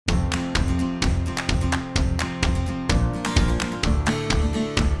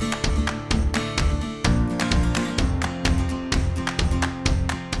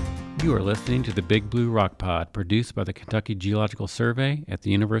You are listening to the Big Blue Rock Pod, produced by the Kentucky Geological Survey at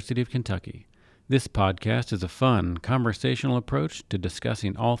the University of Kentucky. This podcast is a fun, conversational approach to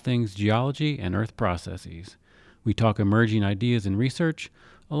discussing all things geology and earth processes. We talk emerging ideas in research,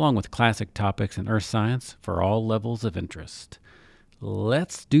 along with classic topics in earth science for all levels of interest.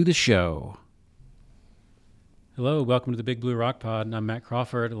 Let's do the show. Hello, welcome to the Big Blue Rock Pod. I'm Matt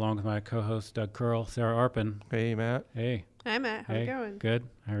Crawford, along with my co-host Doug Curl, Sarah Arpin. Hey, Matt. Hey. Hi, Matt. How's it going? Good.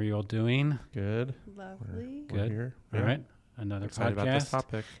 How are you all doing? Good. Lovely. We're here. All right. Another Excited podcast. about this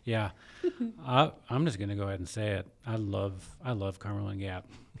topic. Yeah. I'm just going to go ahead and say it. I love Cumberland Gap.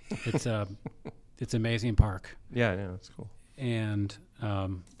 It's it's an amazing park. Yeah, it's cool. And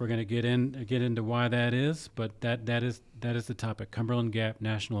we're going to get into why that is, but that is the topic. Cumberland Gap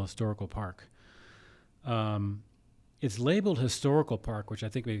National Historical Park. It's labeled historical park, which I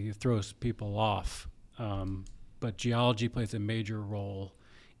think maybe throws people off. But geology plays a major role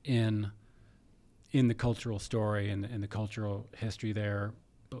in the cultural story and the cultural history there,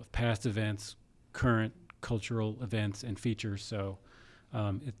 both past events, current cultural events, and features. So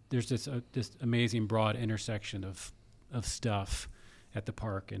there's this amazing broad intersection of stuff at the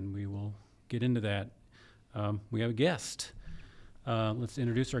park, and we will get into that. We have a guest. Let's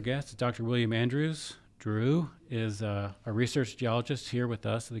introduce our guest. It's Dr. William Andrews. Drew is a research geologist here with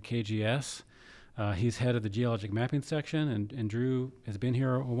us at the KGS. He's head of the geologic mapping section, and Drew has been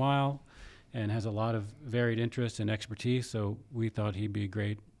here a while and has a lot of varied interests and expertise, so we thought he'd be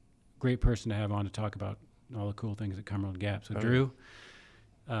a great person to have on to talk about all the cool things at Cumberland Gap. So Drew,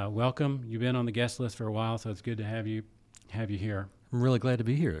 welcome. You've been on the guest list for a while, so it's good to have you here. I'm really glad to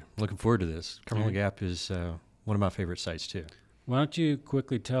be here. Looking forward to this. Cumberland Gap is one of my favorite sites, too. Why don't you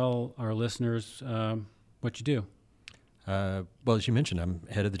quickly tell our listeners what you do? Well, as you mentioned, I'm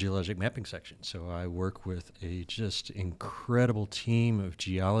head of the geologic mapping section, so I work with a just incredible team of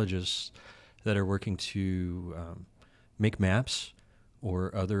geologists that are working to make maps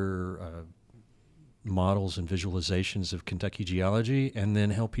or other models and visualizations of Kentucky geology, and then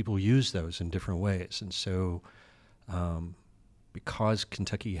help people use those in different ways. And so because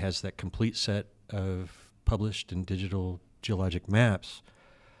Kentucky has that complete set of published and digital geologic maps,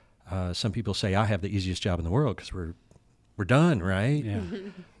 some people say I have the easiest job in the world because we're done, right? Yeah.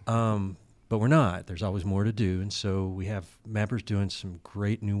 But we're not. There's always more to do. And so we have mappers doing some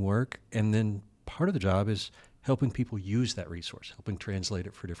great new work. And then part of the job is helping people use that resource, helping translate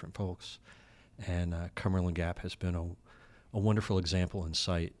it for different folks. And Cumberland Gap has been a wonderful example and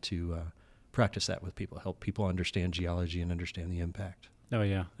site to practice that with people, help people understand geology and understand the impact. Oh,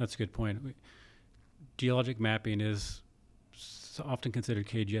 yeah. That's a good point. Geologic mapping is often considered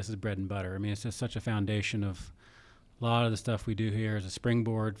KGS's bread and butter. I mean, it's just such a foundation of a lot of the stuff we do here is a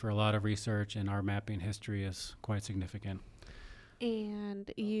springboard for a lot of research, and our mapping history is quite significant.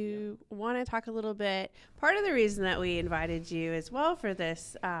 And you want to talk a little bit, part of the reason that we invited you as well for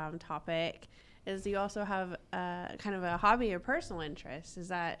this topic is you also have kind of a hobby or personal interest. Is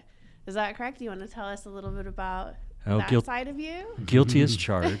that correct? Do you want to tell us a little bit about that side of you? Guilty as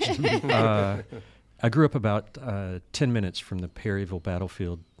charged. I grew up about 10 minutes from the Perryville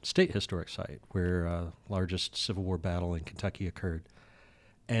Battlefield State Historic Site, where largest Civil War battle in Kentucky occurred.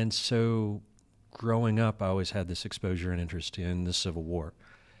 And so growing up, I always had this exposure and interest in the Civil War.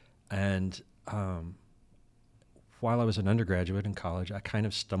 And while I was an undergraduate in college, I kind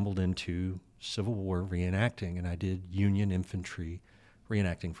of stumbled into Civil War reenacting, and I did Union infantry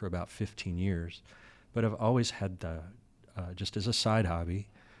reenacting for about 15 years. But I've always had just as a side hobby,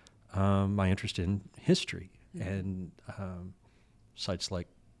 my interest in history and sites like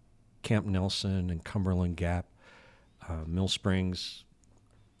Camp Nelson and Cumberland Gap, Mill Springs,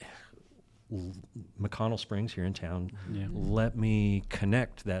 McConnell Springs here in town, let me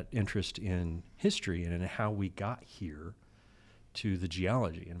connect that interest in history and in how we got here to the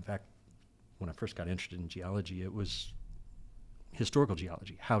geology. And in fact, when I first got interested in geology, it was historical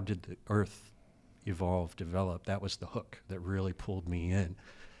geology. How did the earth evolve, develop? That was the hook that really pulled me in.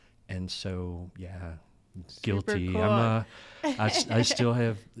 And so, guilty. Cool. I still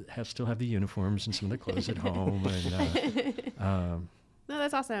have the uniforms and some of the clothes at home. And no,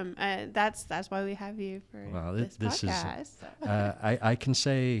 that's awesome. That's why we have you for this podcast. I can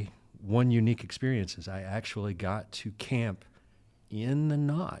say one unique experience is I actually got to camp in the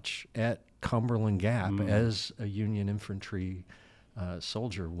Notch at Cumberland Gap as a Union infantry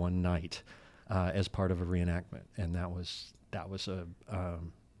soldier one night as part of a reenactment, and that was a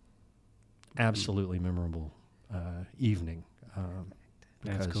absolutely memorable evening.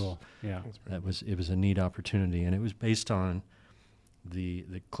 That's cool. Yeah, it was a neat opportunity, and it was based on the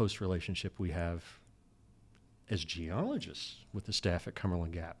close relationship we have as geologists with the staff at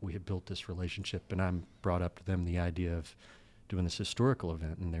Cumberland Gap, we had built this relationship, and I brought up to them the idea of doing this historical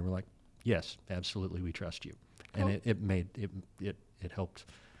event, and they were like, yes, absolutely, we trust you. Cool. And it helped.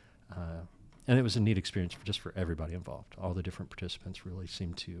 And it was a neat experience for everybody involved. All the different participants really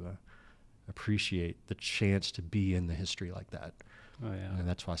seemed to appreciate the chance to be in the history like that. Oh, yeah. And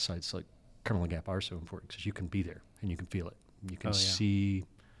that's why sites like Cumberland Gap are so important, because you can be there and you can feel it. You can Oh, yeah. see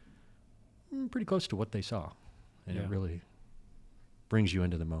pretty close to what they saw. And Yeah. it really brings you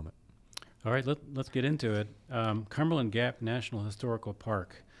into the moment. All right, let's get into it. Cumberland Gap National Historical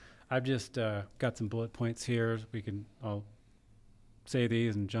Park. I've just got some bullet points here. I'll say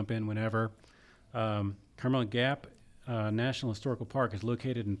these and jump in whenever. Cumberland Gap National Historical Park is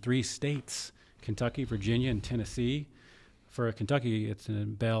located in 3 states: Kentucky, Virginia, and Tennessee. For Kentucky, it's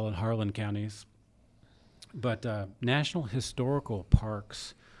in Bell and Harlan counties. But national historical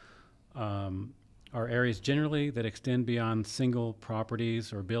parks are areas generally that extend beyond single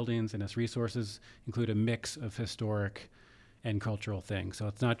properties or buildings, and its resources include a mix of historic and cultural things. So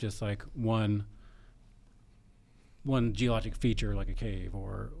it's not just like one geologic feature like a cave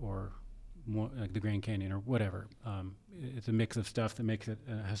or one, like the Grand Canyon or whatever. It's a mix of stuff that makes it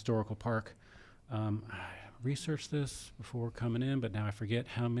a historical park. I researched this before coming in, but now I forget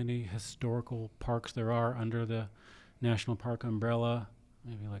how many historical parks there are under the national park umbrella.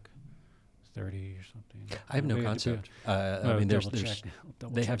 Maybe like 30 or something. I have no Maybe concept. I mean,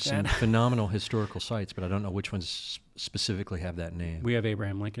 They have some phenomenal historical sites, but I don't know which ones specifically have that name. We have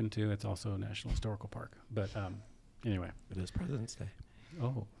Abraham Lincoln too. It's also a national historical park. But anyway. It is President's Day.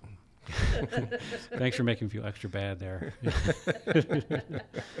 Oh. Thanks for making me feel extra bad there.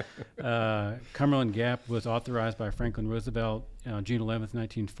 Cumberland Gap was authorized by Franklin Roosevelt on June 11th,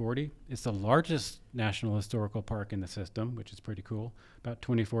 1940. It's the largest national historical park in the system, which is pretty cool. About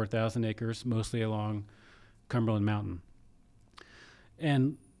 24,000 acres, mostly along Cumberland Mountain.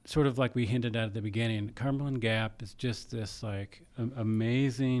 And sort of like we hinted at the beginning, Cumberland Gap is just this like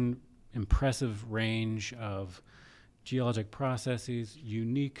amazing, impressive range of geologic processes,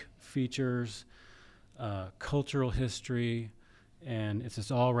 unique features, cultural history, and it's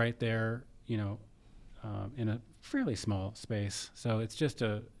just all right there, in a fairly small space. So it's just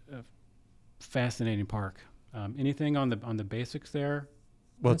a fascinating park. Anything on the basics there?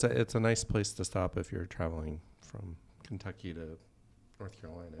 Well, it's a nice place to stop if you're traveling from Kentucky to North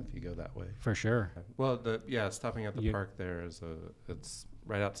Carolina, if you go that way. For sure. Well, stopping at the park there it's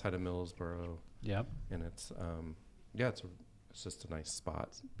right outside of Millsboro. Yep. And it's it's just a nice spot.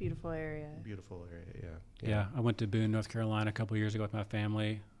 It's a beautiful area. Beautiful area, Yeah, I went to Boone, North Carolina a couple years ago with my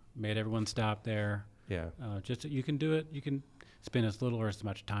family. Made everyone stop there. Yeah. You can do it. You can spend as little or as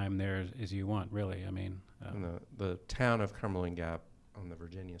much time there as you want, really. I mean. And the town of Cumberland Gap on the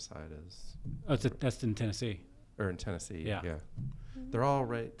Virginia side is. Oh, that's in Tennessee. Or in Tennessee. Yeah. Yeah. They're all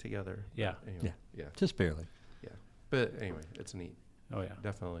right together. Yeah. Anyway, yeah. Just barely. Yeah. But anyway, it's neat. Oh, yeah.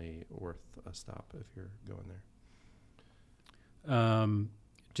 Definitely worth a stop if you're going there.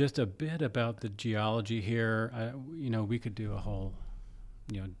 Just a bit about the geology here. We could do a whole,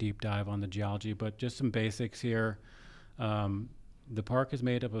 deep dive on the geology, but just some basics here. The park is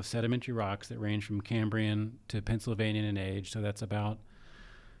made up of sedimentary rocks that range from Cambrian to Pennsylvanian in age. So that's about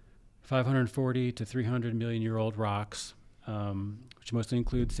 540 to 300 million year old rocks, which mostly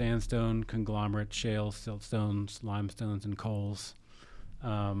include sandstone, conglomerate, shales, siltstones, limestones, and coals.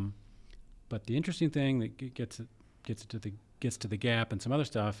 But the interesting thing that gets to the gap and some other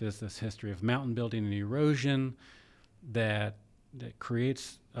stuff is this history of mountain building and erosion that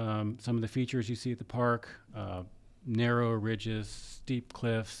creates some of the features you see at the park: narrow ridges, steep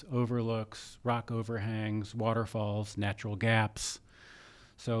cliffs, overlooks, rock overhangs, waterfalls, natural gaps.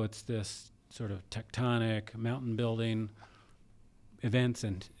 So it's this sort of tectonic mountain building events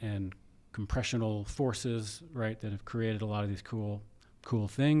and compressional forces, right, that have created a lot of these cool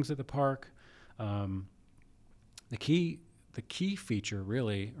things at the park. The key feature,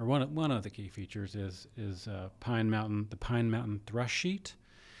 really, or one of the key features is the Pine Mountain thrush sheet,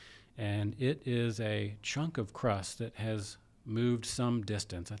 and it is a chunk of crust that has moved some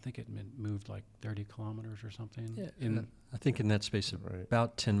distance. I think it moved like 30 kilometers or something. Yeah, I think in that space of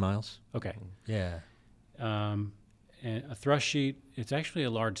about 10 miles. Okay. Yeah. And a thrush sheet, it's actually a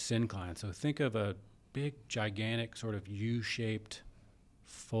large syncline. So think of a big, gigantic sort of U-shaped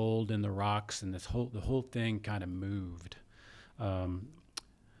fold in the rocks, and the whole thing kind of moved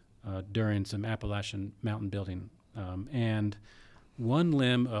during some Appalachian mountain building. And one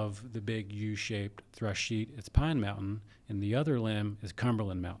limb of the big U-shaped thrush sheet is Pine Mountain, and the other limb is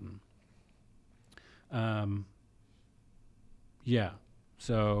Cumberland Mountain.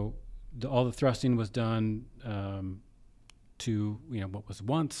 So all the thrusting was done to what was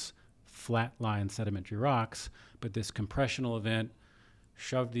once flat-lying sedimentary rocks, but this compressional event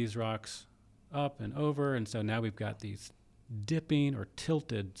shoved these rocks up and over, and so now we've got these dipping or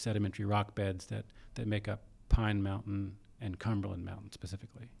tilted sedimentary rock beds that make up Pine Mountain and Cumberland Mountain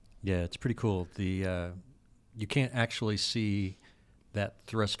specifically. Yeah, it's pretty cool. You can't actually see that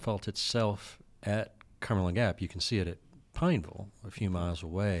thrust fault itself at Cumberland Gap. You can see it at Pineville, a few miles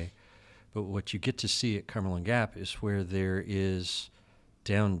away. But what you get to see at Cumberland Gap is where there is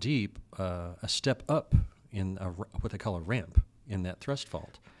down deep a step up in what they call a ramp in that thrust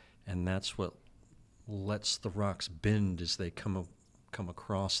fault. And that's what lets the rocks bend as they come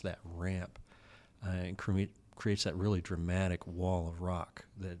across that ramp and creates that really dramatic wall of rock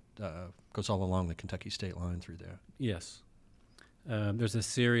that goes all along the Kentucky state line through there. Yes. There's a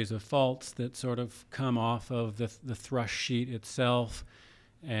series of faults that sort of come off of the thrust sheet itself,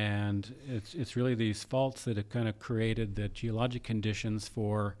 and it's really these faults that have kind of created the geologic conditions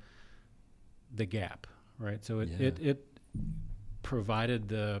for the gap, right? So it provided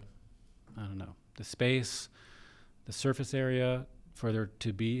the space, the surface area for there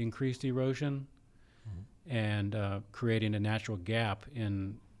to be increased erosion, and creating a natural gap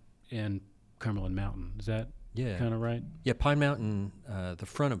in Cumberland Mountain. Is that kind of right? Yeah, Pine Mountain, the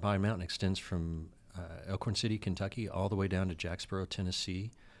front of Pine Mountain extends from Elkhorn City, Kentucky, all the way down to Jacksboro,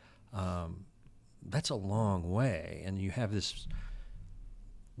 Tennessee. That's a long way, and you have this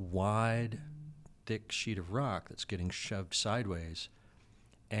wide, thick sheet of rock that's getting shoved sideways,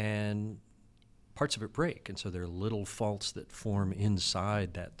 and parts of it break, and so there are little faults that form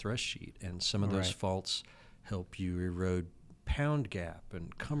inside that thrust sheet, and some of those faults help you erode Pound Gap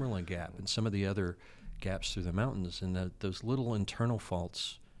and Cumberland Gap and some of the other gaps through the mountains, and those little internal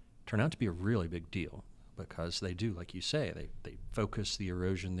faults turn out to be a really big deal because they do, like you say, they focus the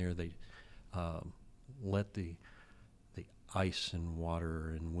erosion there. They let the ice and water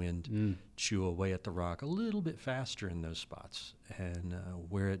and wind chew away at the rock a little bit faster in those spots and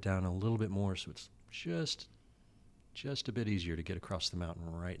wear it down a little bit more, so it's just a bit easier to get across the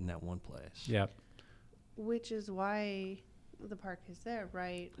mountain right in that one place. Yeah. Which is why the park is there,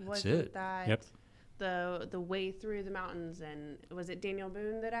 right? Wasn't that the way through the mountains? And was it Daniel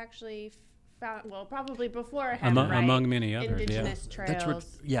Boone that actually found, well, probably before him, among many others, indigenous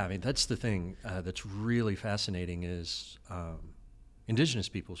trails? That's the thing that's really fascinating is indigenous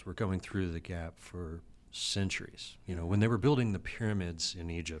peoples were going through the gap for centuries. When they were building the pyramids in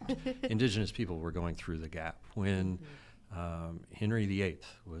Egypt, indigenous people were going through the gap. When Henry VIII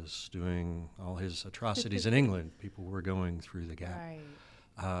was doing all his atrocities in England, people were going through the gap.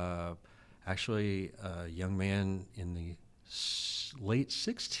 Right. Actually, a young man in the late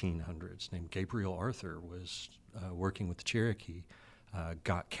 1600s named Gabriel Arthur was working with the Cherokee,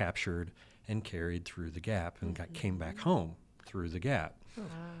 got captured and carried through the gap and came back home through the gap.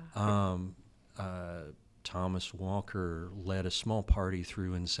 Thomas Walker led a small party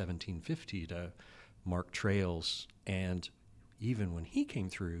through in 1750 to mark trails, and even when he came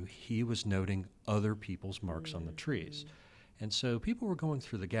through, he was noting other people's marks on the trees. And so people were going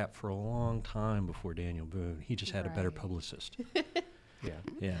through the gap for a long time before Daniel Boone. He just had a better publicist.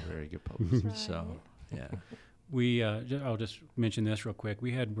 Yeah, very good publicist. Right. So, yeah. I'll just mention this real quick.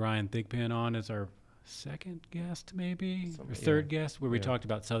 We had Brian Thigpen on as our second guest, maybe, or third guest, where we talked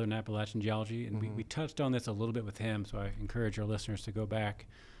about Southern Appalachian geology, and we touched on this a little bit with him, so I encourage our listeners to go back,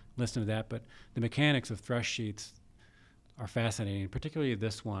 listen to that. But the mechanics of thrust sheets are fascinating, particularly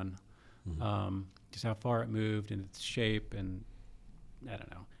this one, just how far it moved and its shape, and I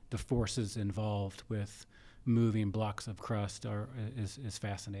don't know, the forces involved with moving blocks of crust is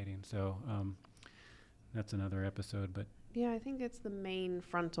fascinating. So that's another episode. But yeah, I think it's the main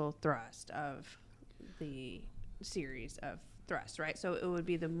frontal thrust of the series of thrusts, right? So it would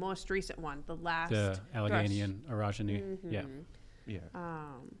be the most recent one, the last Alleghenian orogeny. Yeah.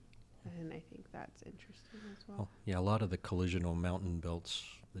 And I think that's interesting as well. Yeah, a lot of the collisional mountain belts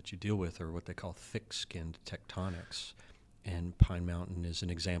that you deal with are what they call thick-skinned tectonics. And Pine Mountain is an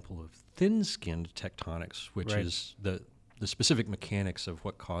example of thin-skinned tectonics, which is the specific mechanics of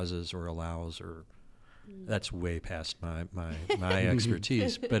what causes or allows, or that's way past my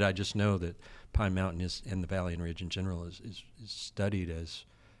expertise. But I just know that Pine Mountain is, and the Valley and Ridge in general, is studied as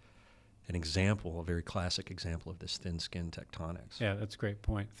an example, a very classic example of this thin-skinned tectonics. Yeah, that's a great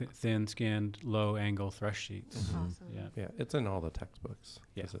point. Thin-skinned, low-angle thrust sheets. Awesome. Yeah, it's in all the textbooks.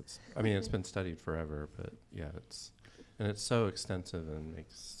 Yeah. It's been studied forever, but it's so extensive and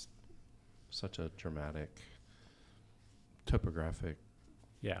makes such a dramatic topographic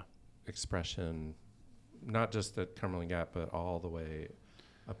expression, not just at Cumberland Gap, but all the way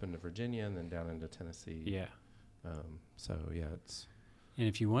up into Virginia and then down into Tennessee. Yeah. So yeah, it's. And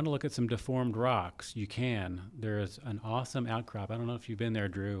if you want to look at some deformed rocks, you can. There's an awesome outcrop. I don't know if you've been there,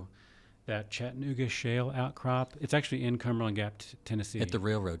 Drew. That Chattanooga Shale outcrop. It's actually in Cumberland Gap, Tennessee. At the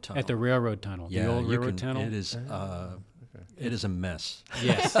railroad tunnel. At the railroad tunnel. Yeah, the old railroad tunnel. It is. It is a mess.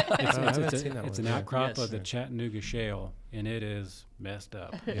 Yes, it's an Yeah. outcrop Yes. of the Chattanooga Shale, and it is messed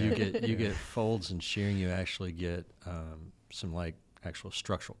up. You get folds and shearing. You actually get some like actual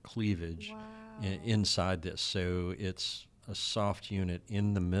structural cleavage inside this. So it's a soft unit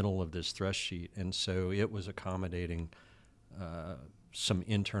in the middle of this thrust sheet, and so it was accommodating some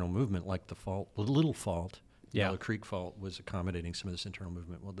internal movement, like the little fault. Yellow Creek Fault was accommodating some of this internal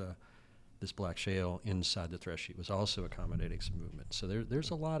movement. Well, this black shale inside the thrust sheet was also accommodating some movement. So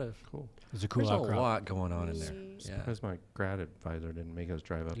there's a lot of It's a cool there's outcrop. a lot going on in there. Yeah. Because my grad advisor didn't make us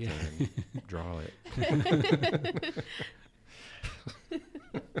drive up there and draw it.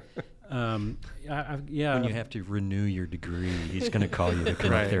 When you When you have to renew your degree, he's going to call you to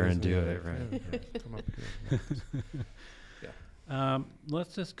come up there and do it. Right. Come up here.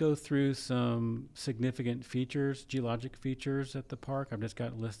 Let's just go through some significant features, geologic features at the park. I've just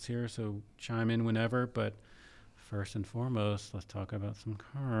got lists here, so chime in whenever. But first and foremost, let's talk about some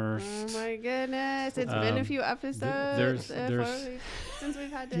karst. Oh my goodness! It's been a few episodes since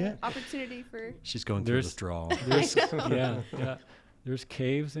we've had the opportunity for. She's going through withdrawal. There's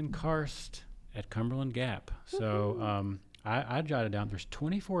caves and karst at Cumberland Gap. So I jotted down. There's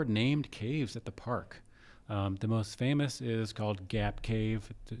 24 named caves at the park. The most famous is called Gap Cave.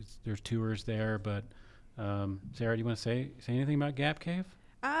 There's tours there, but Sarah, do you want to say anything about Gap Cave?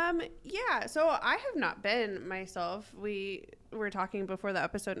 Yeah. So I have not been myself. We were talking before the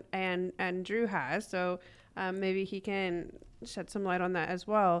episode, and Drew has. So maybe he can shed some light on that as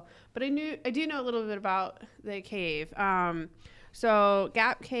well. But I do know a little bit about the cave. So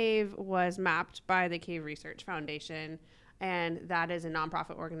Gap Cave was mapped by the Cave Research Foundation, and that is a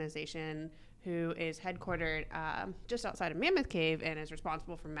nonprofit organization who is headquartered just outside of Mammoth Cave and is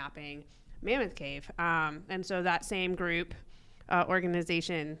responsible for mapping Mammoth Cave. And so that same group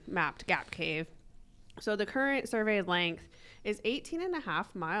organization mapped Gap Cave. So the current surveyed length is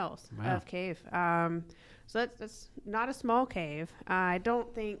 18.5 miles of cave. So that's not a small cave. I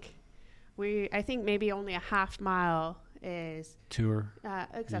think maybe only a half mile is tour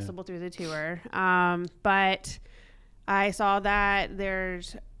accessible through the tour. But I saw that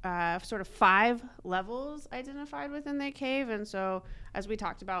there's sort of 5 levels identified within the cave. And so as we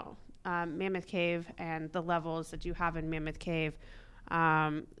talked about Mammoth Cave and the levels that you have in Mammoth Cave,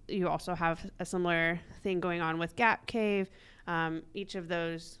 you also have a similar thing going on with Gap Cave. Each of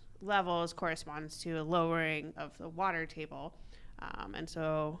those levels corresponds to a lowering of the water table. And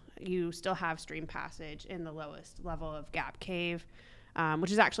so you still have stream passage in the lowest level of Gap Cave,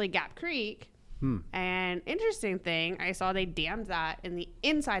 which is actually Gap Creek. And interesting thing, I saw they dammed that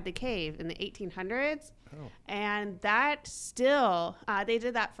inside the cave in the 1800s. And that still, they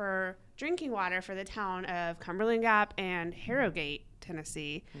did that for drinking water for the town of Cumberland Gap and Harrogate,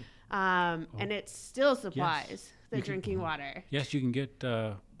 Tennessee. And it still supplies the drinking water. Yes, you can get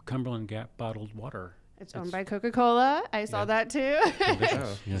Cumberland Gap bottled water. It's owned by Coca-Cola. I saw that too.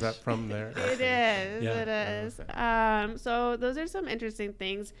 Is that from there? It is. Yeah. It is. Okay. So those are some interesting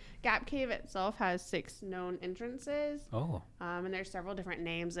things. Gap Cave itself has 6 known entrances. And there's several different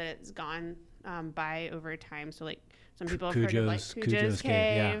names that it's gone by over time. So like some people have heard of like Cujo's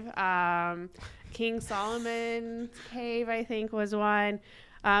Cave. King Solomon's Cave, I think, was one.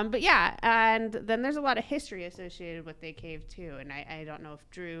 But yeah, and then there's a lot of history associated with the cave too, and I don't know if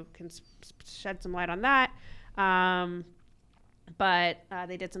Drew can shed some light on that. But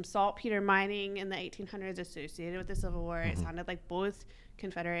they did some saltpeter mining in the 1800s associated with the Civil War. It sounded like both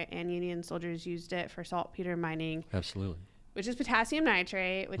Confederate and Union soldiers used it for saltpeter mining. Absolutely. Which is potassium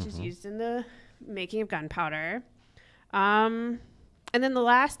nitrate, which is used in the making of gunpowder. And then the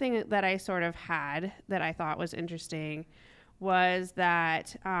last thing that I sort of had that I thought was interesting was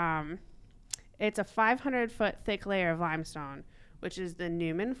that it's a 500-foot thick layer of limestone, which is the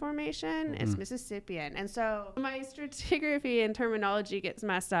Newman Formation. It's Mississippian. And so my stratigraphy and terminology gets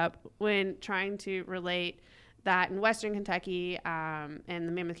messed up when trying to relate that in Western Kentucky and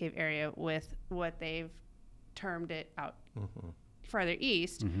the Mammoth Cave area with what they've termed it out farther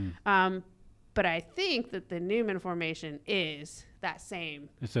east. But I think that the Newman Formation is that same.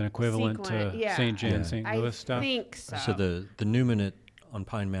 It's an equivalent to St. John, St. Louis stuff. I think so. So the Newman on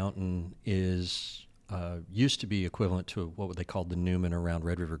Pine Mountain is used to be equivalent to what they called the Newman around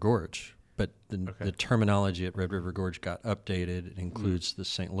Red River Gorge. But the terminology at Red River Gorge got updated. It includes the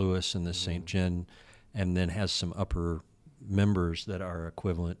St. Louis and the St. John, and then has some upper members that are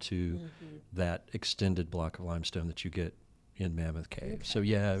equivalent to that extended block of limestone that you get in Mammoth Cave. Okay. So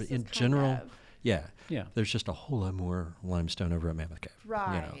yeah, This is in kind general, of- yeah, Yeah. there's just a whole lot more limestone over at Mammoth Cave.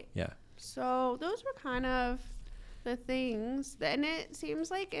 Right. You know? Yeah. So those were kind of the things, and it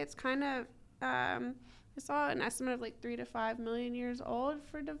seems like it's kind of. I saw an estimate of like 3 to 5 million years old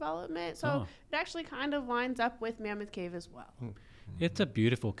for development, so it actually kind of lines up with Mammoth Cave as well. It's a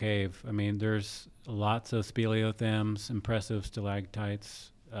beautiful cave. I mean, there's lots of speleothems, impressive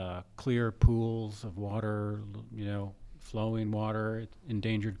stalactites, clear pools of water, flowing water,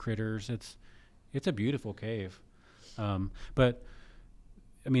 endangered critters. It's a beautiful cave. But,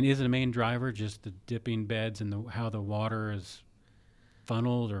 I mean, is the main driver just the dipping beds and how the water is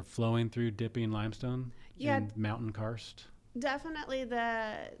funneled or flowing through dipping limestone and mountain karst? Definitely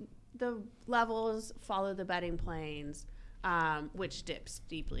the levels follow the bedding planes, which dips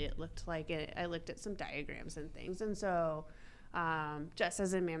deeply. It looked like it. I looked at some diagrams and things, and so just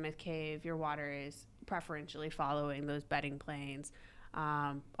as in Mammoth Cave, your water is preferentially following those bedding planes.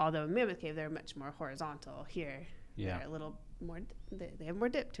 Although in Mammoth Cave they're much more horizontal. Here, they're a little more. They have more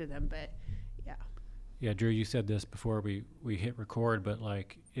dip to them, but yeah. Yeah, Drew, you said this before we hit record, but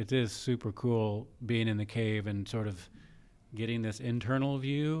like it is super cool being in the cave and sort of getting this internal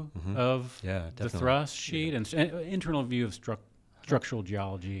view of the thrust sheet and internal view of structural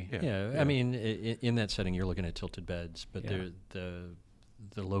geology. Yeah. I mean, in that setting, you're looking at tilted beds, but the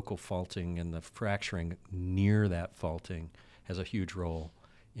local faulting and the fracturing near that faulting has a huge role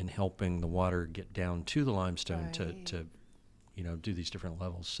in helping the water get down to the limestone to do these different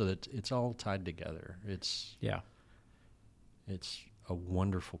levels, so that it's all tied together. It's a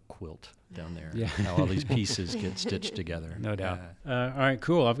wonderful quilt down there. Yeah. How all these pieces get stitched together. No doubt. All right,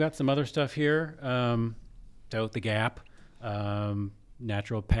 cool. I've got some other stuff here. So the Gap,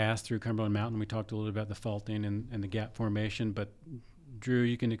 natural pass through Cumberland Mountain. We talked a little about the faulting and the gap formation, but Drew,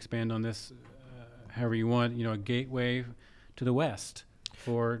 you can expand on this however you want. A gateway to the west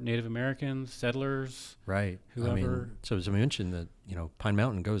for Native Americans, settlers, right? Whoever. I mean, so as I mentioned, that Pine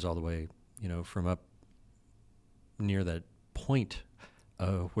Mountain goes all the way, from up near that point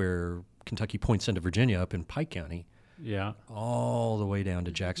where Kentucky points into Virginia, up in Pike County, all the way down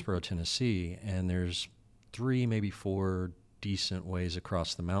to Jacksboro, Tennessee, and there's 3, maybe 4 decent ways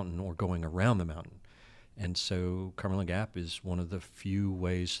across the mountain or going around the mountain, and so Cumberland Gap is one of the few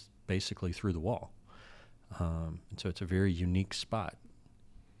ways basically through the wall, and so it's a very unique spot.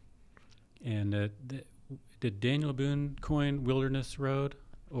 And did Daniel Boone coin Wilderness Road,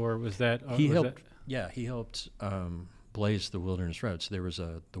 or was that he helped? Yeah, he helped blaze the Wilderness Road. So there was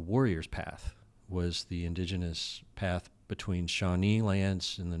the Warrior's Path, was the indigenous path between Shawnee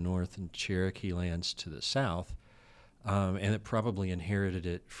lands in the north and Cherokee lands to the south, and it probably inherited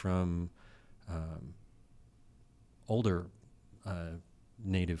it from older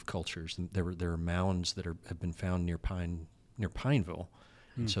native cultures. And there are mounds that have been found near Pineville.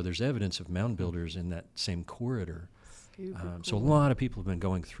 And so there's evidence of mound builders in that same corridor. So a lot of people have been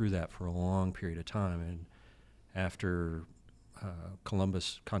going through that for a long period of time. And after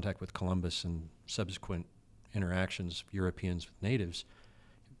contact with Columbus and subsequent interactions of Europeans with natives,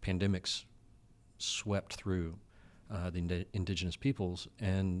 pandemics swept through the indigenous peoples,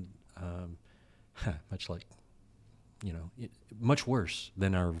 and much like, much worse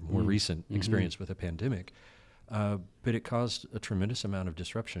than our more recent experience with a pandemic. But it caused a tremendous amount of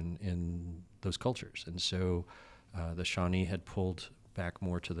disruption in those cultures. And so the Shawnee had pulled back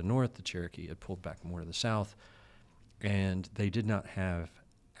more to the north, the Cherokee had pulled back more to the south, and they did not have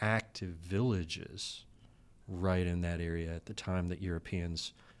active villages right in that area at the time that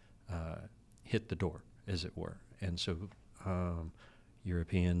Europeans hit the door, as it were. And so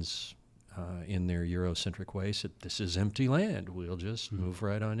Europeans, in their Eurocentric way, said, this is empty land, we'll just move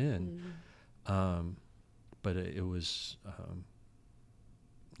right on in. But it was,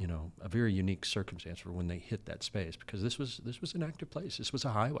 a very unique circumstance for when they hit that space, because this was an active place. This was a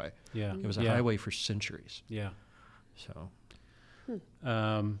highway. Yeah, it was a highway for centuries. Yeah. So,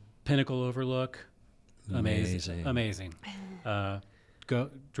 Pinnacle Overlook, amazing. You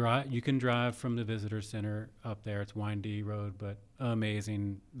can drive from the visitor center up there. It's windy road, but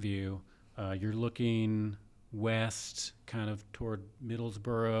amazing view. You're looking west, kind of toward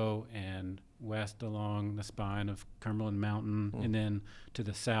Middlesboro, and west along the spine of Cumberland Mountain, and then to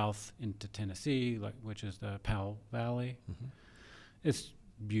the south into Tennessee, which is the Powell Valley. It's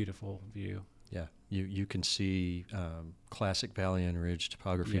beautiful view. Yeah, you can see classic valley and ridge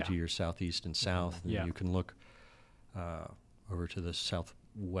topography to your southeast and south, and you can look over to the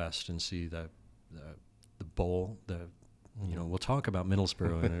southwest and see the bowl, the we'll talk about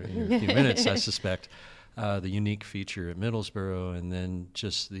Middlesboro in a few minutes, I suspect. The unique feature at Middlesboro, and then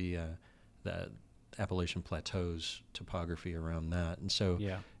just the Appalachian Plateau's topography around that. And so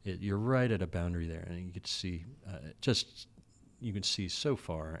you're right at a boundary there, and you get to see you can see so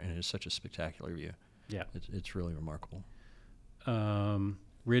far, and it's such a spectacular view. Yeah. It's really remarkable.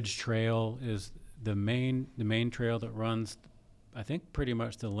 Ridge Trail is the main trail that runs, I think, pretty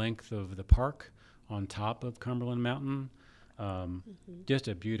much the length of the park on top of Cumberland Mountain. Just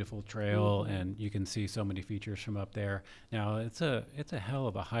a beautiful trail, and you can see so many features from up there. Now it's a hell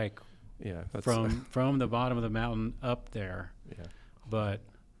of a hike. Yeah, from the bottom of the mountain up there. Yeah, but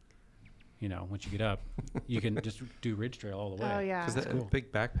once you get up, you can just do Ridge Trail all the way. Oh yeah, because that's a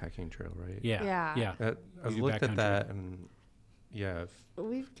big backpacking trail, right? Yeah. I've looked at that, and if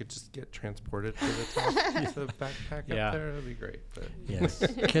we could just get transported to the top of the backpack up there, that'd be great. But yes,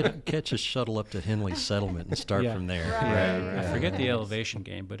 catch a shuttle up to Hensley Settlement and start from there. Right. I forget the elevation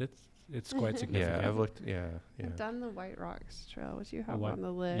game, but it's quite significant. Yeah, I've looked. Yeah. I've done the White Rocks Trail, which you have on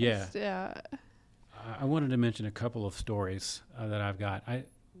the list. Yeah. I wanted to mention a couple of stories that I've got.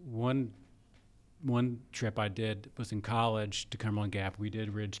 One trip I did was in college to Cumberland Gap. We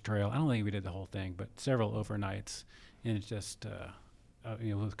did Ridge Trail. I don't think we did the whole thing, but several overnights. And it's just,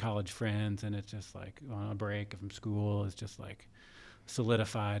 with college friends, and it's just like on a break from school, it's just like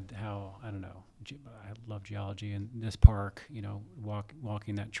solidified how, I don't know, I love geology and this park,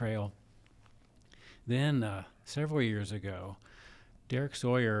 walking that trail. Then several years ago, Derek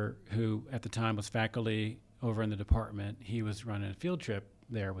Sawyer, who at the time was faculty over in the department, he was running a field trip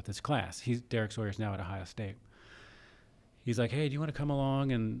there with his class. Derek Sawyer's now at Ohio State. He's like, hey, do you want to come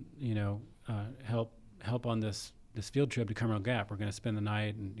along and, help on this field trip to Cumberland Gap? We're going to spend the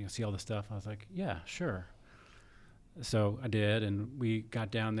night and see all the stuff. I was like, yeah, sure. So I did, and we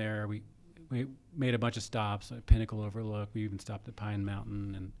got down there. We made a bunch of stops at Pinnacle Overlook. We even stopped at Pine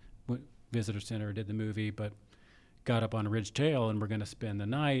Mountain and Visitor Center, did the movie, but got up on Ridge Trail, and we're going to spend the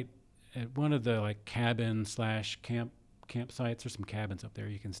night at one of the cabin/campsites. There's some cabins up there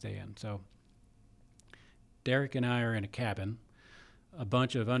you can stay in. So Derek and I are in a cabin. A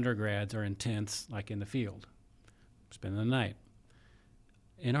bunch of undergrads are in tents, like in the field, spending the night.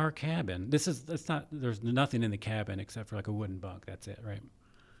 In our cabin, there's nothing in the cabin except for like a wooden bunk. That's it, right?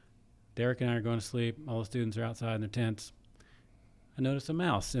 Derek and I are going to sleep. All the students are outside in their tents. I notice a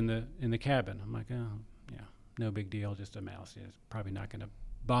mouse in the cabin. I'm like, oh, yeah, no big deal, just a mouse. It's probably not going to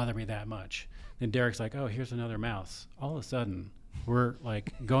bother me that much. Then Derek's like, oh, here's another mouse. All of a sudden, we're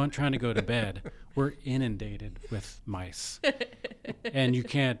like trying to go to bed. We're inundated with mice. And you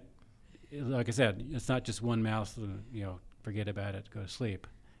can't, like I said, it's not just one mouse, forget about it, go to sleep.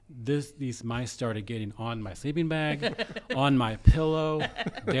 These mice started getting on my sleeping bag, on my pillow.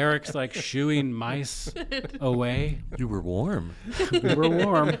 Derek's like shooing mice away. You were warm. We were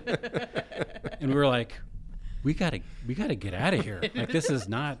warm. And we were like, we gotta get out of here. Like, this is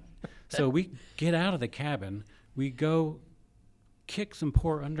not. So we get out of the cabin. We go kick some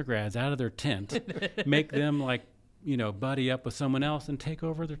poor undergrads out of their tent, make them buddy up with someone else and take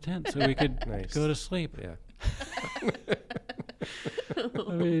over their tent so we could go to sleep. Yeah.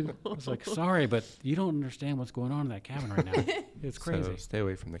 I mean, I was like, sorry, but you don't understand what's going on in that cabin right now. It's crazy. So stay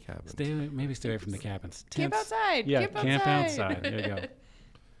away from the cabins. Stay away from the cabins. Camp outside. Yeah, camp outside. There you go.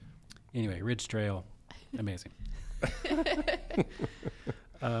 Anyway, Ridge Trail, amazing.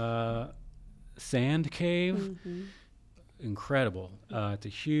 Sand Cave, incredible. It's a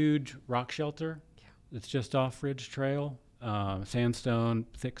huge rock shelter. Yeah. It's just off Ridge Trail. Sandstone,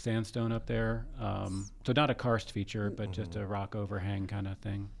 thick sandstone up there. So not a karst feature, but just a rock overhang kind of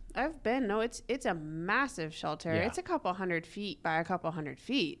thing. I've been. No, it's a massive shelter. Yeah. It's a couple 100 feet by a couple 100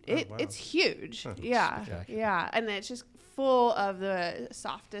 feet. Oh, wow. It's huge. Huh. Yeah. And it's just full of the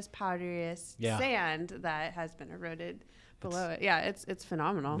softest, powderiest sand that has been eroded below it. Yeah, it's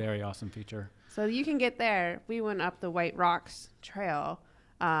phenomenal. Very awesome feature. So you can get there. We went up the White Rocks Trail,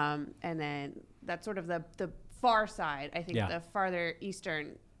 and then that's sort of the far side. I think the farther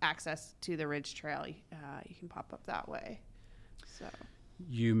eastern access to the Ridge Trail. You can pop up that way. So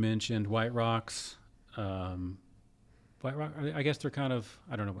you mentioned White Rocks. White Rock, I guess they're kind of,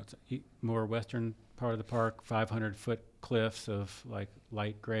 I don't know what's more western part of the park. 500-foot cliffs of like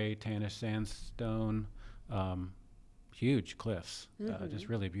light gray tannish sandstone. Huge cliffs. Just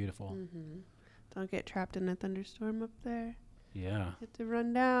really beautiful. Don't get trapped in a thunderstorm up there. Yeah. Have to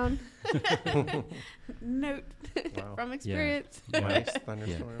run down. Note from experience. Yeah. Nice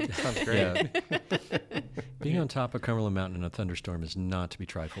thunderstorm. Yeah. Sounds great. Yeah. Being on top of Cumberland Mountain in a thunderstorm is not to be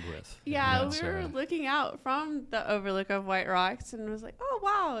trifled with. Yeah, we were looking out from the overlook of White Rocks and was like, oh,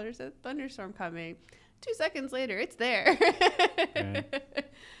 wow, there's a thunderstorm coming. 2 seconds later, it's there. Right.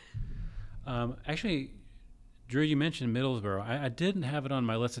 Actually, Drew, you mentioned Middlesboro. I didn't have it on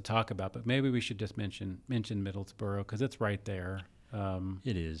my list to talk about, but maybe we should just mention Middlesboro because it's right there.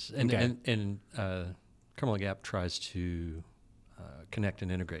 It is, and Cumberland Gap tries to connect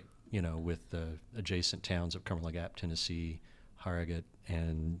and integrate, with the adjacent towns of Cumberland Gap, Tennessee, Harrogate,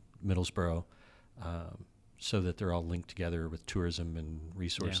 and Middlesboro, so that they're all linked together with tourism and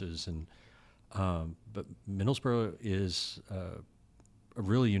resources. And but Middlesboro is a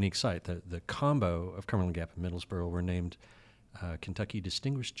really unique site. The combo of Cumberland Gap and Middlesboro were named Kentucky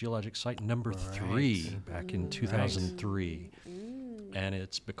Distinguished Geologic Site number 3 back in 2003. And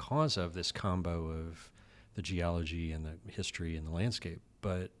it's because of this combo of the geology and the history and the landscape.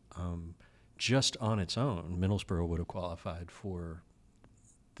 But just on its own, Middlesboro would have qualified for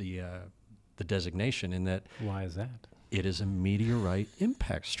the designation in that. Why is that? It is a meteorite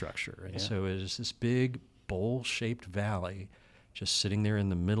impact structure. And so it is this big bowl-shaped valley just sitting there in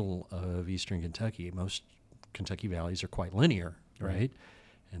the middle of eastern Kentucky. Most Kentucky valleys are quite linear, right?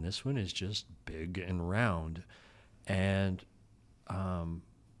 And this one is just big and round. And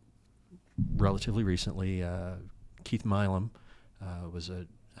relatively recently, Keith Milam was a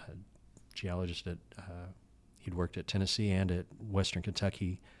geologist he'd worked at Tennessee and at Western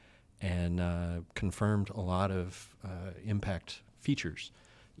Kentucky, and confirmed a lot of impact features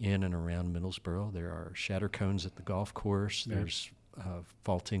in and around Middlesboro. There are shatter cones at the golf course. There's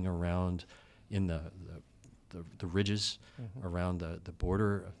faulting around in the ridges around the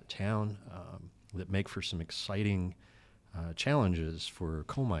border of the town that make for some exciting challenges for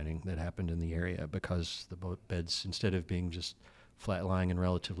coal mining that happened in the area, because the beds, instead of being just flat-lying and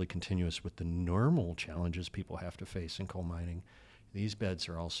relatively continuous with the normal challenges people have to face in coal mining, these beds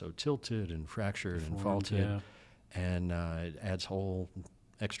are also tilted and fractured and faulted, and it adds whole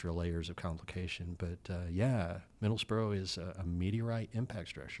extra layers of complication. But Middlesboro is a meteorite impact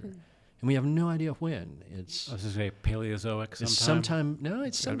structure. And we have no idea when. I was going to say Paleozoic sometime?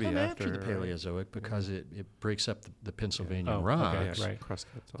 It's sometime after the Paleozoic, because it breaks up the Pennsylvania rocks. Okay,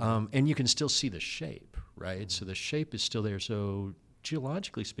 Cross-cuts. And you can still see the shape, right? So the shape is still there. So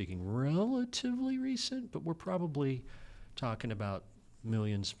geologically speaking, relatively recent, but we're probably talking about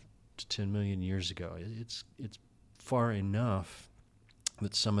millions to 10 million years ago. It's far enough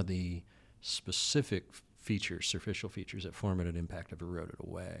that some of the specific features, superficial features that form an impact have eroded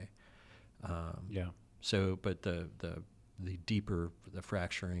away. So, but the deeper, the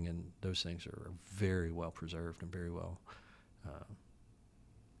fracturing and those things are very well preserved and very well.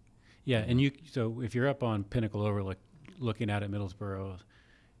 And so if you're up on Pinnacle Overlook, looking out at Middlesboro,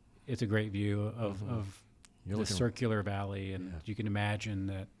 it's a great view of the circular valley, and you can imagine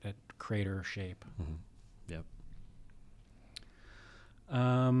that crater shape. Yep.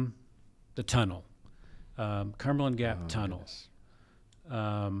 The tunnel, Cumberland Gap Tunnel.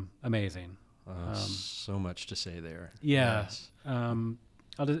 Amazing. So much to say there. Yeah. Yes.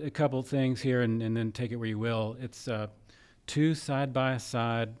 I'll do a couple things here and then take it where you will. It's 2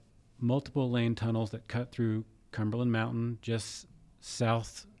 side-by-side multiple lane tunnels that cut through Cumberland Mountain just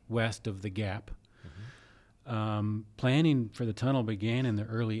southwest of the Gap. Planning for the tunnel began in the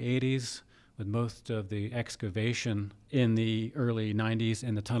early 80s, with most of the excavation in the early 90s,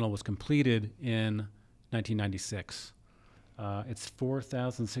 and the tunnel was completed in 1996. It's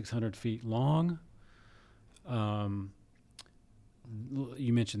 4,600 feet long.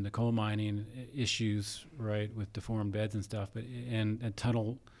 You mentioned the coal mining issues, right, with deformed beds and stuff, but and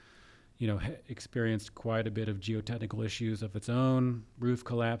tunnel, experienced quite a bit of geotechnical issues of its own. Roof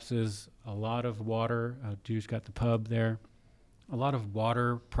collapses, a lot of water. Drew's got the pub there. A lot of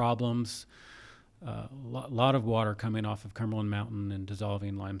water problems. A lot of water coming off of Cumberland Mountain and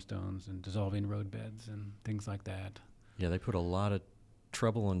dissolving limestones and dissolving road beds and things like that. Yeah, they put a lot of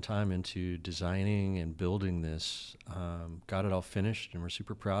trouble and time into designing and building this. Got it all finished, and we're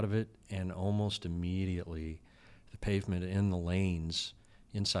super proud of it. And almost immediately, the pavement in the lanes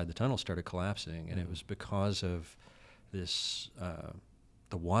inside the tunnel started collapsing, and it was because of this.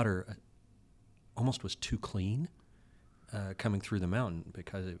 The water almost was too clean coming through the mountain,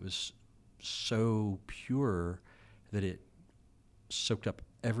 because it was so pure that it soaked up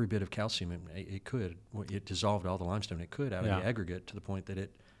every bit of calcium it could. It dissolved all the limestone it could out of the aggregate, to the point that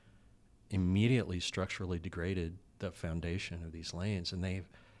it immediately structurally degraded the foundation of these lanes. And they've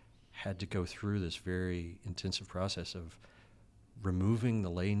had to go through this very intensive process of removing the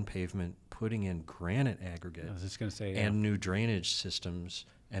lane pavement, putting in granite aggregate, I was just going to say, and new drainage systems,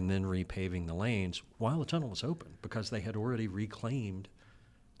 and then repaving the lanes while the tunnel was open, because they had already reclaimed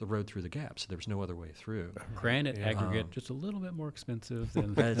the road through the gap, so there was no other way through. Granite aggregate, just a little bit more expensive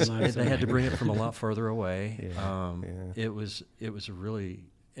than they had to bring it from a lot further away. Yeah. It was a really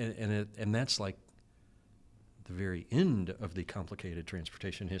and that's like the very end of the complicated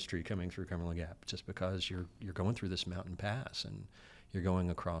transportation history coming through Cumberland Gap, just because you're going through this mountain pass and you're going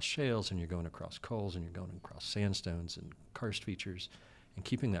across shales and you're going across coals and you're going across sandstones and karst features, and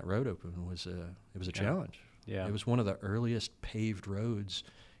keeping that road open was a challenge. Yeah. It was one of the earliest paved roads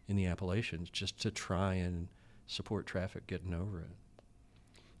in the Appalachians, just to try and support traffic getting over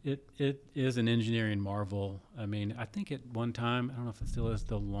it. It is an engineering marvel. I mean, I think at one time, I don't know if it still is,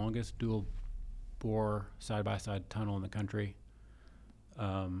 the longest dual bore side-by-side tunnel in the country.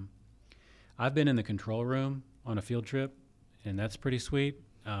 I've been in the control room on a field trip, and that's pretty sweet.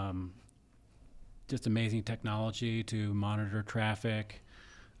 Just amazing technology to monitor traffic,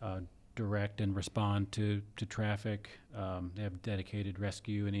 direct and respond to traffic. They have dedicated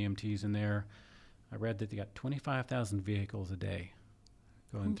rescue and EMTs in there. I read that they got 25,000 vehicles a day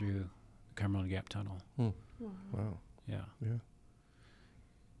going through the Cumberland Gap Tunnel. Wow. Yeah. Yeah.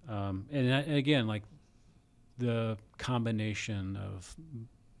 Again, like the combination of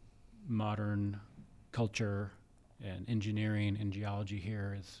modern culture and engineering and geology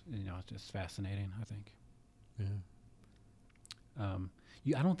here is, it's just fascinating, I think. Yeah.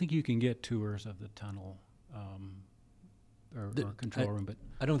 I don't think you can get tours of the tunnel or control room, but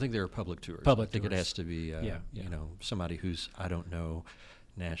I don't think there are public tours. Public I think tours. it has to be, somebody who's, I don't know,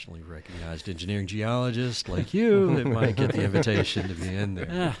 nationally recognized engineering geologist like you that might get the invitation to be in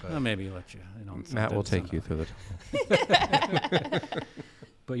there. I'll maybe let you in on something. Matt will take you through the tunnel.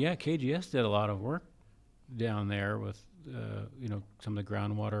 But yeah, KGS did a lot of work down there with some of the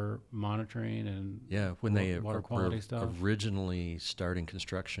groundwater monitoring and when they water were quality stuff. Originally starting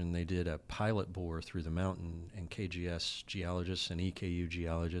construction, they did a pilot bore through the mountain, and KGS geologists and EKU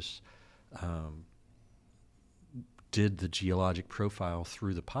geologists did the geologic profile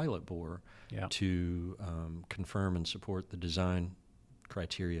through the pilot bore to confirm and support the design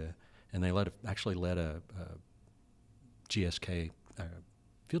criteria, and they actually led a GSK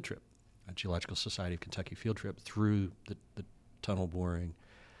field trip, a Geological Society of Kentucky field trip through the tunnel boring.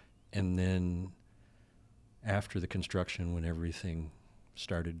 And then after the construction, when everything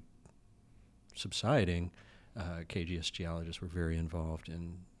started subsiding, KGS geologists were very involved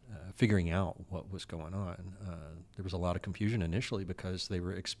in figuring out what was going on. There was a lot of confusion initially because they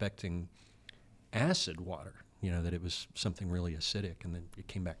were expecting acid water, that it was something really acidic, and then it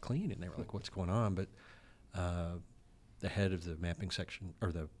came back clean, and they were like, what's going on? But the head of the mapping section,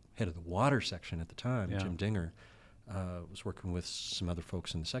 or the head of the water section at the time, Jim Dinger, was working with some other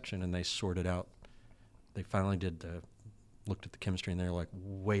folks in the section, and they sorted out, they finally looked at the chemistry, and they were like,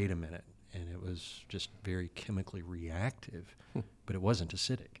 wait a minute. And it was just very chemically reactive, but it wasn't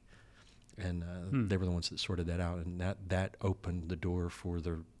acidic. And they were the ones that sorted that out, and that opened the door for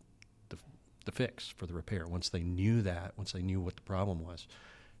the fix, for the repair. Once they knew what the problem was,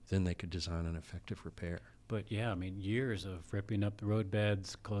 then they could design an effective repair. But yeah, I mean, years of ripping up the road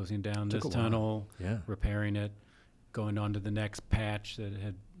beds, closing down this Took a tunnel, while. repairing it, going on to the next patch that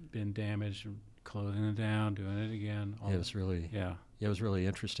had been damaged, closing it down, doing it again. It was really it was really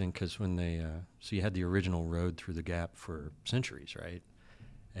interesting because when they so you had the original road through the gap for centuries, right?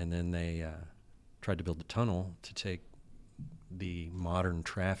 And then they tried to build the tunnel to take the modern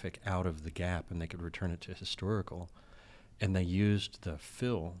traffic out of the gap, and they could return it to historical. And they used the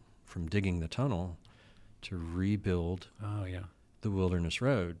fill from digging the tunnel to rebuild the Wilderness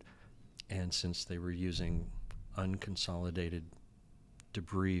Road. And since they were using unconsolidated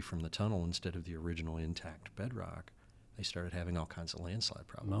debris from the tunnel instead of the original intact bedrock, they started having all kinds of landslide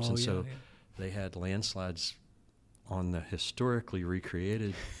problems. They had landslides on the historically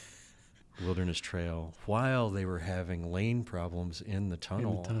recreated Wilderness Trail while they were having lane problems in the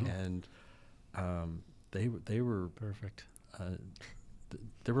tunnel. And they were perfect.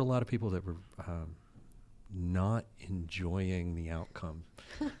 There were a lot of people that were not enjoying the outcome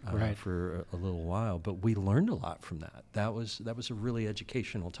for a little while, but we learned a lot from that. That was a really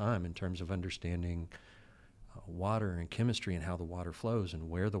educational time in terms of understanding water and chemistry and how the water flows and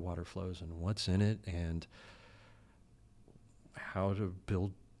where the water flows and what's in it and how to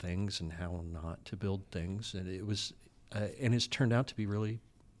build things and how not to build things. And it was, and it's turned out to be really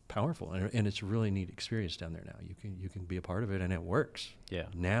powerful, and it's a really neat experience down there now. You can be a part of it, and it works. Yeah.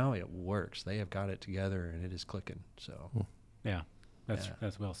 Now it works. They have got it together, and it is clicking. So. Yeah,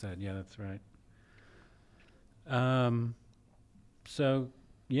 that's well said. Yeah, that's right. So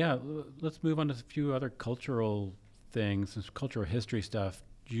yeah, let's move on to a few other cultural things, some cultural history stuff.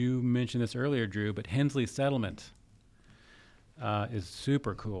 You mentioned this earlier, Drew, but Hensley Settlement. is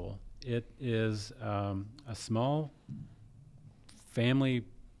super cool. It is a small family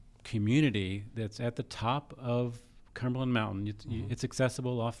community that's at the top of Cumberland Mountain. It's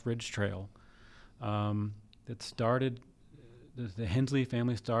accessible off Ridge Trail. That started, the Hensley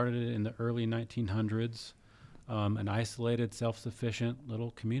family started it in the early 1900s. An isolated, self-sufficient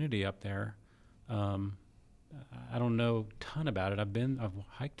little community up there. I don't know a ton about it. I've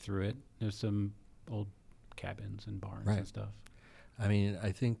hiked through it. There's some old cabins and barns and stuff. I mean,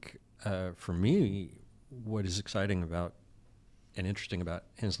 I think for me, what is exciting about and interesting about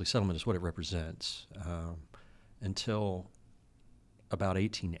Hensley Settlement is what it represents. Until about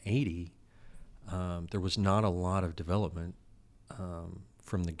 1880, there was not a lot of development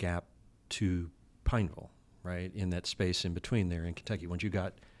from the Gap to Pineville, right, in that space in between there in Kentucky. Once you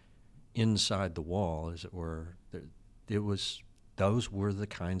got inside the wall, as it were, those were the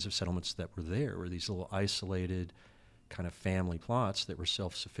kinds of settlements that were there, were these little isolated kind of family plots that were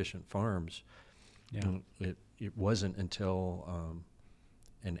self-sufficient farms. Yeah. And it wasn't until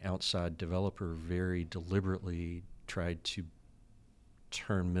an outside developer very deliberately tried to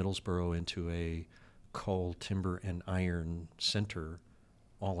turn Middlesboro into a coal, timber, and iron center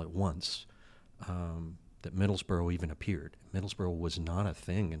all at once that Middlesboro even appeared. Middlesboro was not a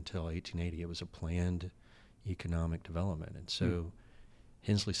thing until 1880. It was a planned economic development. And so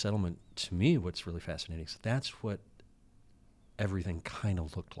Hensley Settlement, to me, what's really fascinating is that's what everything kind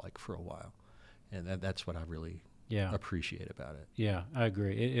of looked like for a while. And that's what I really appreciate about it. Yeah, I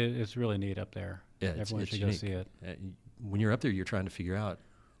agree. It's really neat up there. Yeah, Everyone it's should unique. go see it. When you're up there, you're trying to figure out,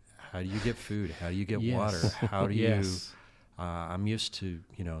 how do you get food? How do you get Yes. water? How do Yes. you... I'm used to,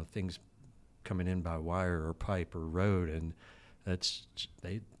 things coming in by wire or pipe or road, and that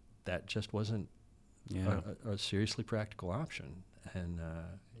just wasn't a seriously practical option. And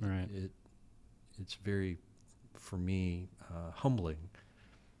Right. it's very, for me, humbling,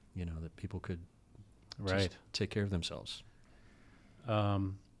 that people could just take care of themselves.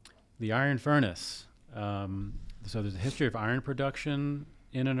 The iron furnace. So there's a history of iron production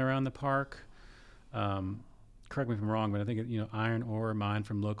in and around the park. Correct me if I'm wrong, but I think iron ore mined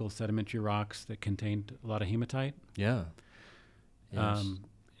from local sedimentary rocks that contained a lot of hematite. Yeah. Yes.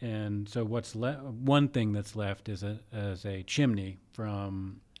 And so one thing that's left is a chimney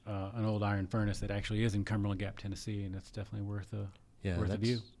from an old iron furnace that actually is in Cumberland Gap, Tennessee, and it's definitely worth a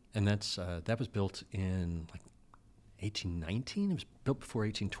view. And that was built in 1819. It was built before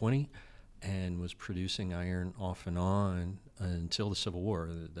 1820, and was producing iron off and on until the Civil War.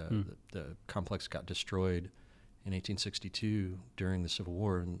 The complex got destroyed in 1862 during the Civil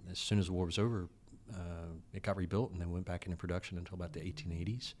War, and as soon as the war was over, it got rebuilt and then went back into production until about the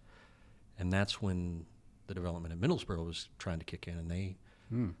 1880s. And that's when the development in Middlesboro was trying to kick in, and they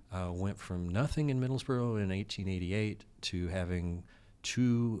went from nothing in Middlesboro in 1888 to having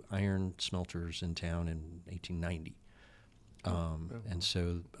 2 iron smelters in town in 1890. And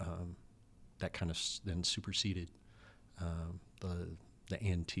so that kind of then superseded the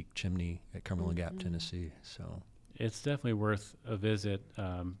antique chimney at Cumberland Gap, Tennessee. So it's definitely worth a visit.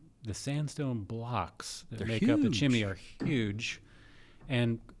 The sandstone blocks that They're make up the huge. chimney are huge,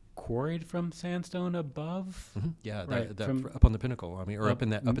 and quarried from sandstone above. Mm-hmm. Yeah, Right, that from- up on the Pinnacle. I mean, or up in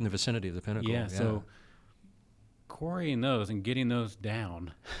the vicinity of the Pinnacle. Yeah, so quarrying those and getting those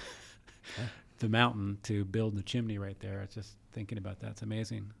down the mountain to build the chimney right there. It's just thinking about that's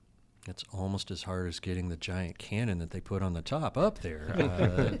amazing. it's almost as hard as getting the giant cannon that they put on the top up there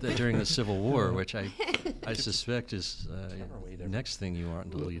during the Civil War, which I suspect is the next thing you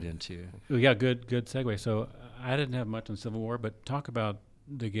want to lead into. Yeah, good segue. So I didn't have much on Civil War, but talk about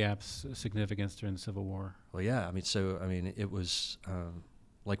the Gap's significance during the Civil War. Well, yeah, it was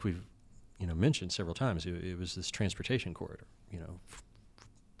like we've mentioned several times. It was this transportation corridor.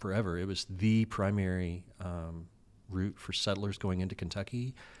 Forever, it was the primary route for settlers going into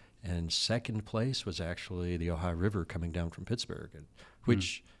Kentucky, and second place was actually the Ohio River coming down from Pittsburgh,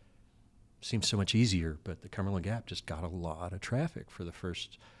 which seems so much easier. But the Cumberland Gap just got a lot of traffic for the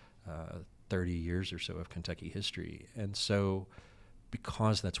first 30 years or so of Kentucky history, and so.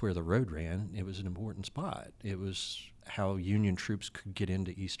 Because that's where the road ran, it was an important spot. It was how Union troops could get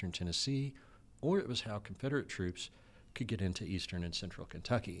into eastern Tennessee, or it was how Confederate troops could get into eastern and central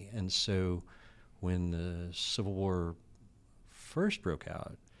Kentucky. And so when the Civil War first broke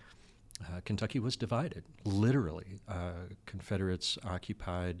out, Kentucky was divided, literally. Confederates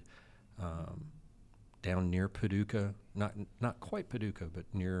occupied down near Paducah, not quite Paducah, but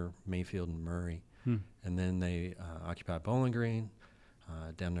near Mayfield and Murray. And then they occupied Bowling Green,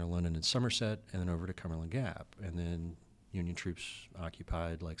 down near London and Somerset, and then over to Cumberland Gap. And then Union troops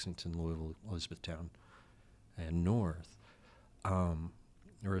occupied Lexington, Louisville, Elizabethtown, and north.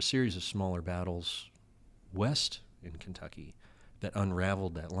 there were a series of smaller battles west in Kentucky that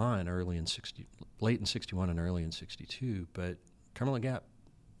unraveled that line late in 61 and early in 62. But Cumberland Gap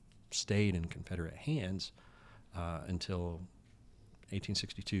stayed in Confederate hands until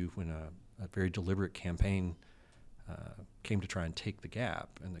 1862, when a very deliberate campaign came to try and take the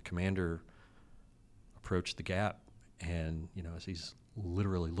gap, and the commander approached the gap, and as he's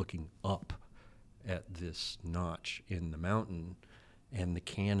literally looking up at this notch in the mountain and the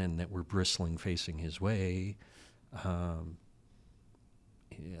cannon that were bristling facing his way,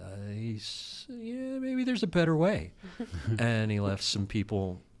 maybe there's a better way. And he left some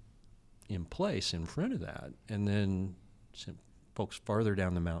people in place in front of that, and then some folks farther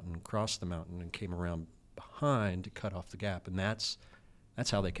down the mountain crossed the mountain and came around behind to cut off the gap, and that's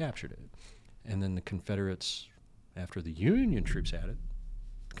how they captured it. And then the Confederates, after the Union troops had it,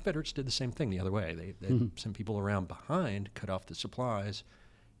 the Confederates did the same thing the other way. They sent people around behind, cut off the supplies,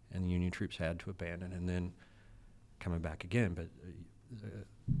 and the Union troops had to abandon, and then coming back again. But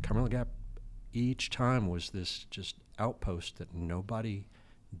Cumberland Gap each time was this just outpost that nobody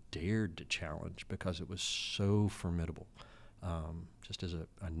dared to challenge because it was so formidable, just as a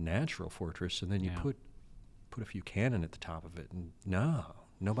natural fortress. And then you put a few cannon at the top of it, and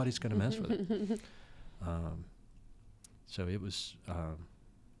nobody's going to mess with it. So it was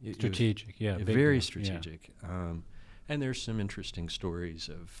strategic, very strategic. And there's some interesting stories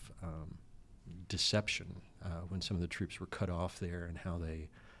of deception when some of the troops were cut off there, and how they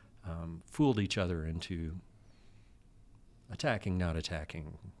fooled each other into attacking, not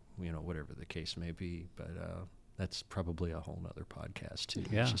attacking, whatever the case may be. But that's probably a whole nother podcast too.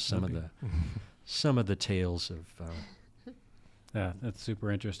 Yeah, just some of the tales of. Yeah, that's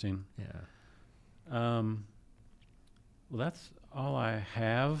super interesting. Yeah. Well, that's all I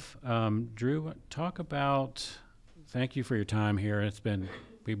have. Drew, talk about. Thank you for your time here.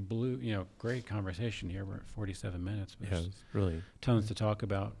 We blew, great conversation here. We're at 47 minutes. Yeah, it's really tons to talk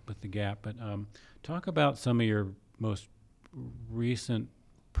about with the Gap. But talk about some of your most recent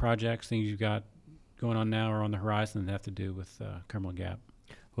projects, things you've got going on now or on the horizon that have to do with Cumberland Gap.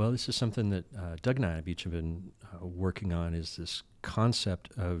 Well, this is something that Doug and I have each been working on, is this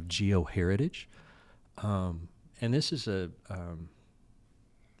concept of geoheritage. And this is a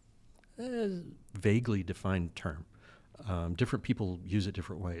vaguely defined term. Different people use it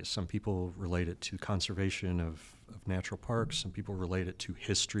different ways. Some people relate it to conservation of natural parks. Some people relate it to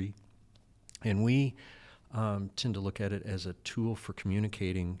history. And we tend to look at it as a tool for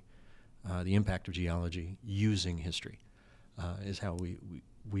communicating the impact of geology using history, is how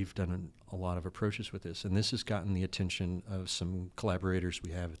we've done a lot of approaches with this. And this has gotten the attention of some collaborators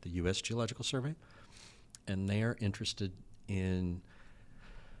we have at the U.S. Geological Survey, and they are interested in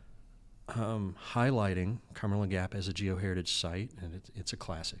highlighting Cumberland Gap as a geoheritage site, and it's a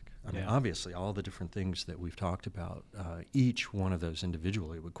classic. I mean, obviously, all the different things that we've talked about, each one of those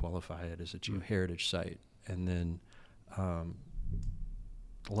individually would qualify it as a geoheritage site. And then a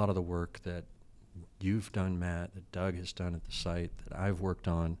lot of the work that you've done, Matt, that Doug has done at the site, that I've worked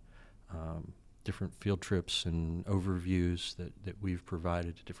on, different field trips and overviews that we've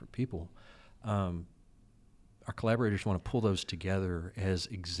provided to different people. Our collaborators want to pull those together as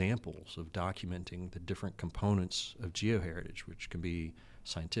examples of documenting the different components of geoheritage, which can be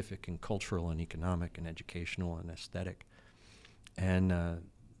scientific and cultural and economic and educational and aesthetic, and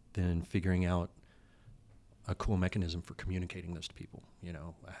then figuring out a cool mechanism for communicating those to people.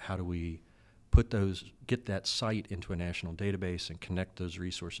 How do we get that site into a national database and connect those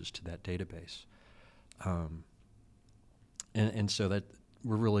resources to that database? And so that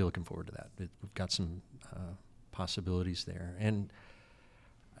we're really looking forward to that. We've got some possibilities there, and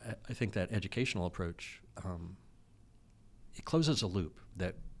I think that educational approach it closes a loop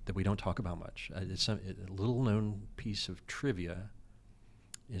that we don't talk about much. It's a little known piece of trivia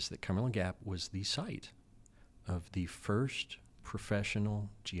is that Cumberland Gap was the site of the first professional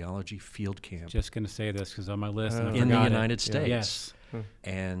geology field camp. Just going to say this because on my list, and I in the forgot United it. States. Yes.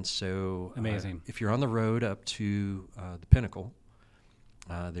 And so, amazing. If you're on the road up to the Pinnacle,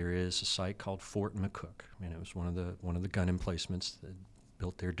 there is a site called Fort McCook, and it was one of the gun emplacements that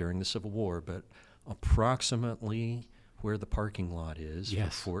built there during the Civil War. But approximately where the parking lot is for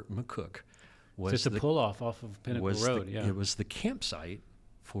Fort McCook was just a pull off of Pinnacle Road. It was the campsite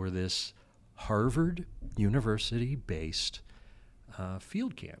for this Harvard University-based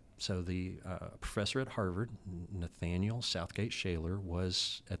field camp. So the professor at Harvard, Nathaniel Southgate Shaler,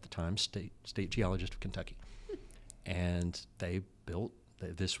 was at the time state geologist of Kentucky, and they built.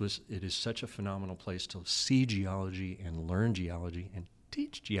 It is such a phenomenal place to see geology and learn geology and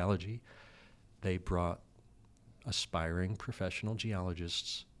teach geology. They brought aspiring professional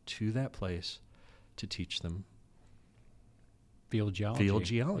geologists to that place to teach them field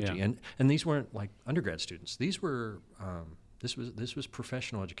geology. Yeah. And these weren't like undergrad students. These were this was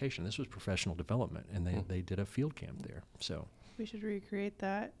professional education. This was professional development, and they did a field camp there. So We should recreate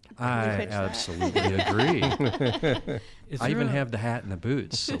that. I absolutely agree. I even have the hat and the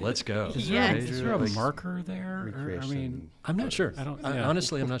boots, so let's go. Is there a marker there? Or, I mean, I'm not sure.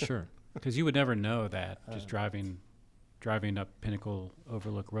 Honestly, I'm not sure. Because you would never know that just driving up Pinnacle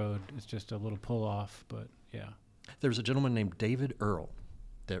Overlook Road. It's just a little pull off, but yeah. There was a gentleman named David Earle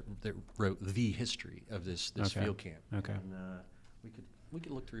that wrote the history of this field camp. Okay. And we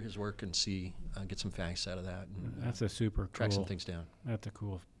could look through his work and see, get some facts out of that. And, that's a super cool. Track some things down. That's a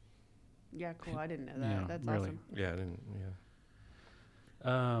cool. Yeah, cool. I didn't know that. Yeah, That's really. awesome. Yeah, I didn't.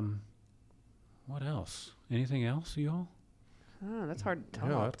 Yeah. What else? Anything else, you all? Oh, that's hard to talk.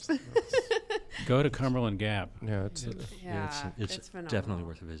 No, that's Go to Cumberland Gap. yeah, it's It's phenomenal. definitely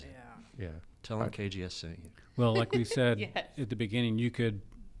worth a visit. Yeah. yeah. Tell them KGS sent you. Well, like we said Yes. at the beginning, you could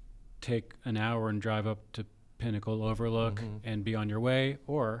take an hour and drive up to Pinnacle Overlook and be on your way,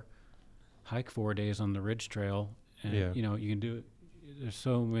 or hike 4 days on the Ridge Trail. And, you know, you can do. There's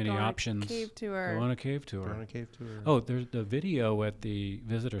so many Go on a options. cave tour. Go on a cave tour. Go on a cave tour. Oh, there's the video at the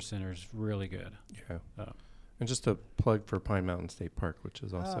visitor center is really good. Yeah. Oh. And just a plug for Pine Mountain State Park, which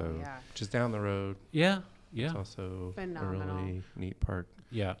is also just down the road. Yeah. It's also Phenomenal. a really neat park.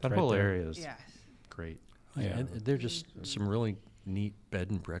 Yeah. That right whole there. area is Yes. great. Yeah. And they're just some really neat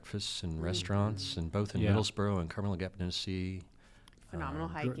bed and breakfasts and restaurants, and both in Yeah. Middlesboro and Cumberland Gap, Tennessee. Phenomenal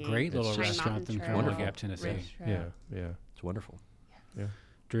hiking. Great little It's just restaurants in Mountain Cumberland Trail, Gap, Tennessee. Ridge Trail. Yeah. It's wonderful. Yeah.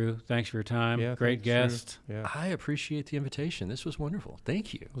 Drew, thanks for your time. Yeah, Great thanks, guest. Drew. Yeah. I appreciate the invitation. This was wonderful.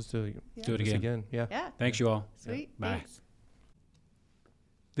 Thank you. Let's do it. Do it this again. Yeah. Yeah. Thanks, you all. Sweet. Bye. Thanks.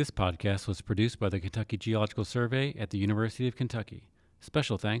 This podcast was produced by the Kentucky Geological Survey at the University of Kentucky.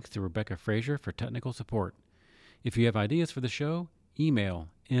 Special thanks to Rebecca Frazier for technical support. If you have ideas for the show, email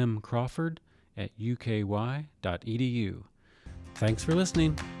mcrawford@uky.edu. Thanks for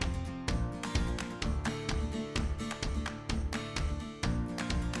listening.